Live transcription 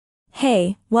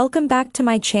Hey, welcome back to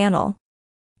my channel.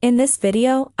 In this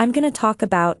video, I'm gonna talk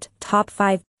about top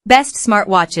 5 best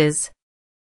smartwatches.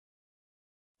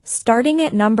 Starting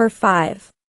at number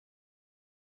 5.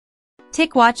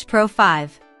 TicWatch Pro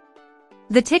 5.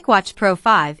 The TicWatch Pro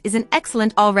 5 is an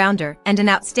excellent all-rounder and an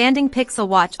outstanding Pixel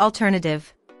watch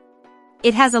alternative.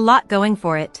 It has a lot going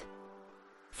for it.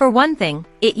 For one thing,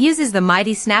 it uses the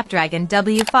mighty Snapdragon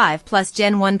W5 Plus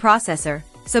Gen 1 processor,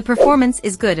 so performance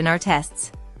is good in our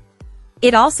tests.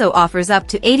 It also offers up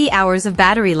to 80 hours of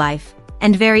battery life,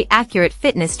 and very accurate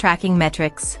fitness tracking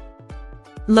metrics.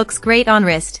 Looks great on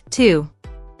wrist, too.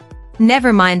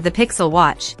 Never mind the Pixel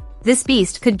watch, this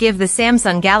beast could give the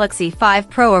Samsung Galaxy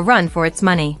 5 Pro a run for its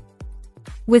money.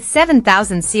 With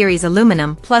 7000 series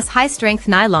aluminum plus high-strength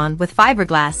nylon with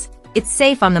fiberglass, it's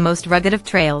safe on the most rugged of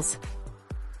trails.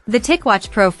 The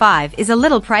TicWatch Pro 5 is a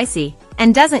little pricey,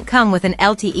 and doesn't come with an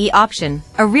LTE option,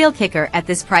 a real kicker at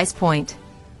this price point.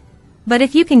 But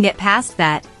if you can get past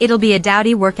that, it'll be a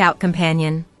dowdy workout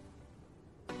companion.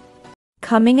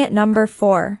 Coming at number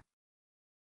 4.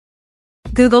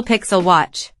 Google Pixel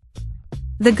Watch.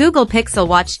 The Google Pixel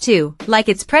Watch 2, like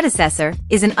its predecessor,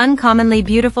 is an uncommonly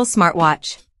beautiful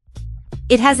smartwatch.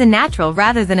 It has a natural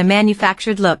rather than a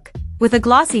manufactured look, with a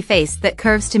glossy face that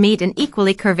curves to meet an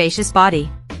equally curvaceous body.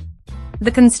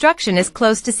 The construction is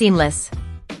close to seamless.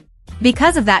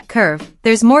 Because of that curve,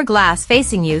 there's more glass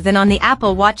facing you than on the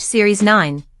Apple Watch Series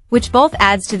 9, which both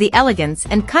adds to the elegance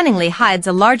and cunningly hides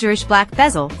a largerish black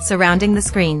bezel surrounding the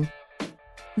screen.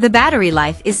 The battery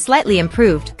life is slightly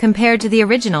improved compared to the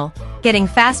original, getting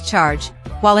fast charge,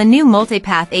 while a new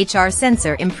multipath HR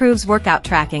sensor improves workout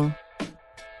tracking.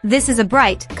 This is a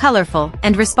bright, colorful,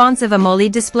 and responsive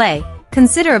AMOLED display,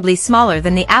 considerably smaller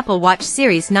than the Apple Watch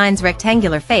Series 9's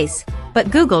rectangular face, but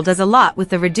Google does a lot with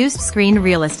the reduced screen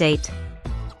real estate.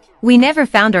 We never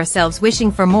found ourselves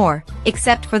wishing for more,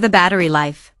 except for the battery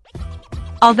life.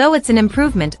 Although it's an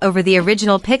improvement over the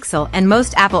original Pixel and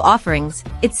most Apple offerings,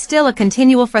 it's still a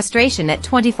continual frustration at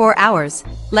 24 hours,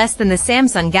 less than the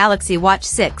Samsung Galaxy Watch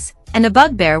 6, and a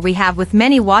bugbear we have with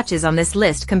many watches on this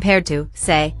list compared to,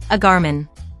 say, a Garmin.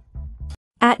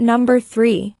 At number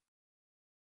 3.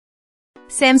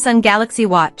 Samsung Galaxy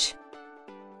Watch.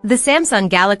 The Samsung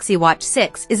Galaxy Watch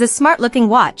 6 is a smart-looking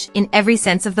watch in every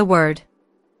sense of the word.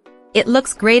 It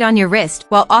looks great on your wrist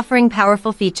while offering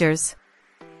powerful features.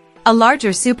 A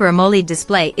larger Super AMOLED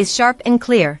display is sharp and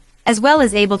clear, as well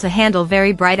as able to handle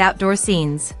very bright outdoor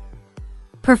scenes.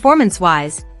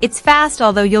 Performance-wise, it's fast,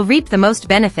 although you'll reap the most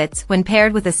benefits when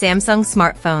paired with a Samsung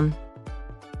smartphone.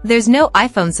 There's no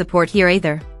iPhone support here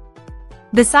either.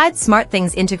 Besides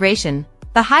SmartThings integration,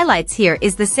 the highlights here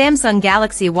is the Samsung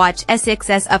Galaxy Watch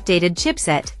S6's updated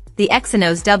chipset, the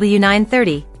Exynos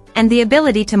W930, and the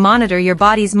ability to monitor your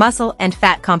body's muscle and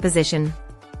fat composition.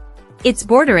 It's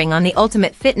bordering on the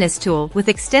ultimate fitness tool with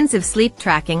extensive sleep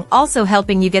tracking, also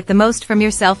helping you get the most from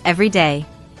yourself every day.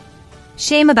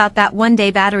 Shame about that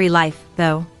one-day battery life,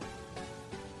 though.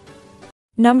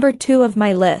 Number 2 of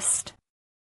my list.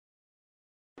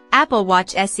 Apple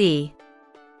Watch SE.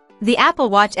 The Apple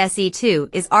Watch SE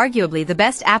 2 is arguably the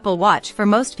best Apple Watch for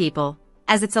most people,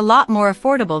 as it's a lot more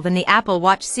affordable than the Apple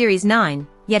Watch Series 9,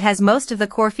 yet has most of the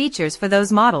core features for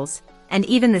those models, and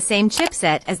even the same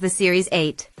chipset as the Series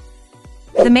 8.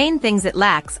 The main things it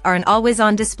lacks are an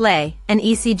always-on display, an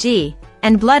ECG,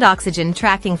 and blood oxygen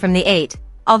tracking from the 8,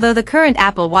 although the current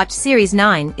Apple Watch Series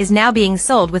 9 is now being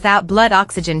sold without blood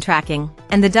oxygen tracking,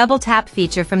 and the double tap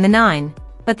feature from the 9.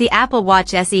 But the Apple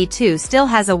Watch SE 2 still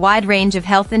has a wide range of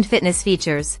health and fitness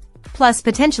features, plus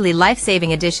potentially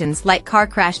life-saving additions like car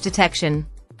crash detection.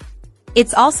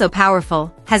 It's also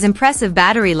powerful, has impressive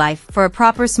battery life for a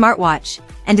proper smartwatch,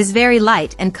 and is very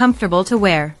light and comfortable to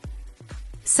wear.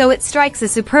 So it strikes a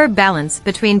superb balance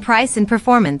between price and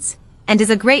performance, and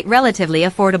is a great relatively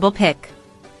affordable pick.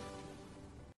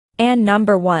 And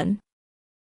number 1.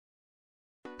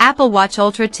 Apple Watch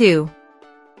Ultra 2.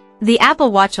 The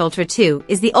Apple Watch Ultra 2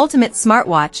 is the ultimate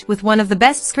smartwatch with one of the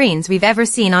best screens we've ever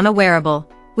seen on a wearable,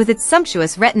 with its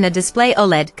sumptuous Retina display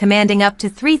OLED commanding up to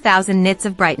 3000 nits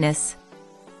of brightness.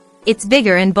 It's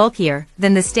bigger and bulkier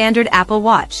than the standard Apple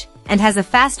Watch, and has a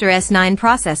faster S9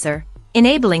 processor,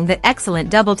 enabling the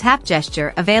excellent double tap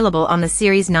gesture available on the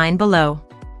Series 9 below.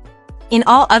 In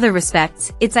all other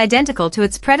respects, it's identical to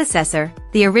its predecessor,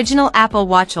 the original Apple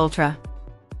Watch Ultra.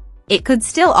 It could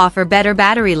still offer better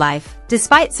battery life,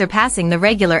 despite surpassing the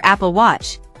regular Apple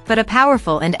Watch, but a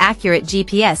powerful and accurate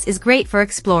GPS is great for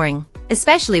exploring,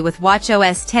 especially with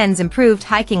watchOS 10's improved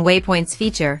hiking waypoints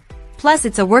feature, plus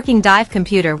it's a working dive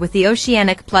computer with the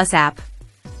Oceanic Plus app.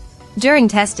 During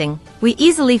testing, we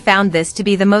easily found this to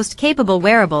be the most capable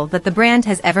wearable that the brand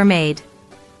has ever made.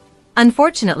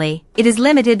 Unfortunately, it is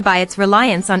limited by its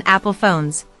reliance on Apple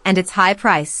phones and its high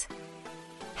price.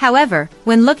 However,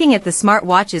 when looking at the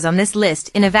smartwatches on this list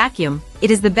in a vacuum, it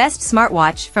is the best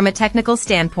smartwatch from a technical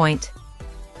standpoint.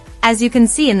 As you can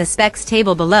see in the specs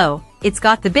table below, it's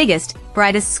got the biggest,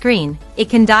 brightest screen, it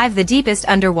can dive the deepest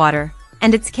underwater,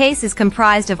 and its case is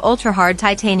comprised of ultra-hard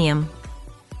titanium.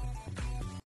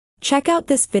 Check out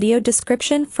this video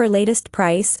description for latest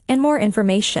price and more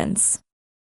informations.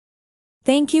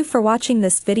 Thank you for watching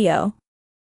this video.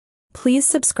 Please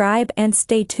subscribe and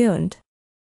stay tuned.